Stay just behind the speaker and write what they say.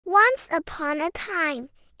Once upon a time,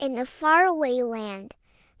 in a faraway land,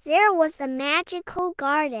 there was a magical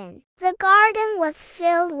garden. The garden was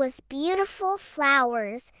filled with beautiful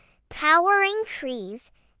flowers, towering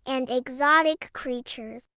trees, and exotic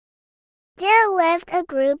creatures. There lived a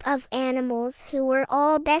group of animals who were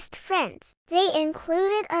all best friends. They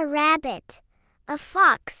included a rabbit, a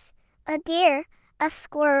fox, a deer, a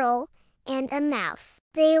squirrel, and a mouse.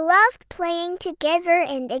 They loved playing together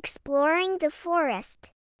and exploring the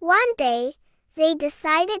forest. One day, they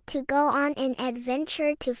decided to go on an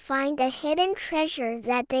adventure to find a hidden treasure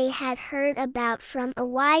that they had heard about from a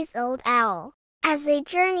wise old owl. As they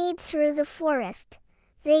journeyed through the forest,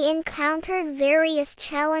 they encountered various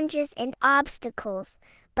challenges and obstacles,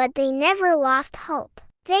 but they never lost hope.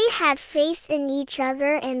 They had faith in each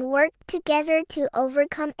other and worked together to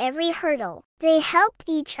overcome every hurdle. They helped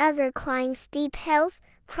each other climb steep hills,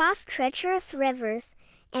 cross treacherous rivers,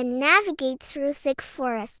 and navigate through thick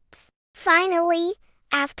forests. Finally,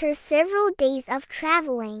 after several days of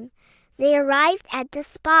traveling, they arrived at the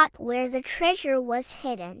spot where the treasure was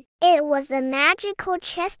hidden. It was a magical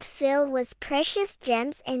chest filled with precious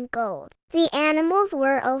gems and gold. The animals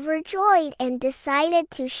were overjoyed and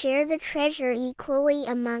decided to share the treasure equally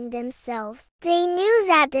among themselves. They knew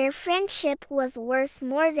that their friendship was worth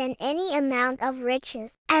more than any amount of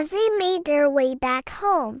riches. As they made their way back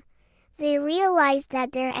home, they realized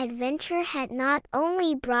that their adventure had not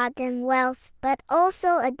only brought them wealth but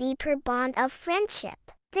also a deeper bond of friendship.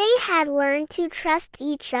 They had learned to trust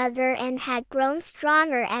each other and had grown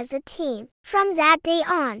stronger as a team. From that day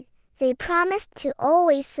on, they promised to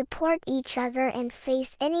always support each other and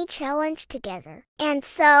face any challenge together. And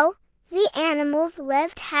so, the animals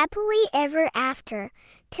lived happily ever after,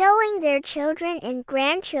 telling their children and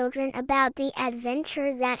grandchildren about the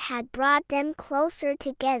adventure that had brought them closer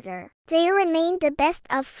together. They remained the best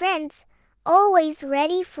of friends, always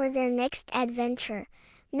ready for their next adventure,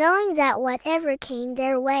 knowing that whatever came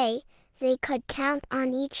their way, they could count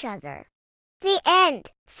on each other. The end.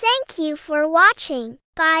 Thank you for watching.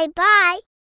 Bye-bye.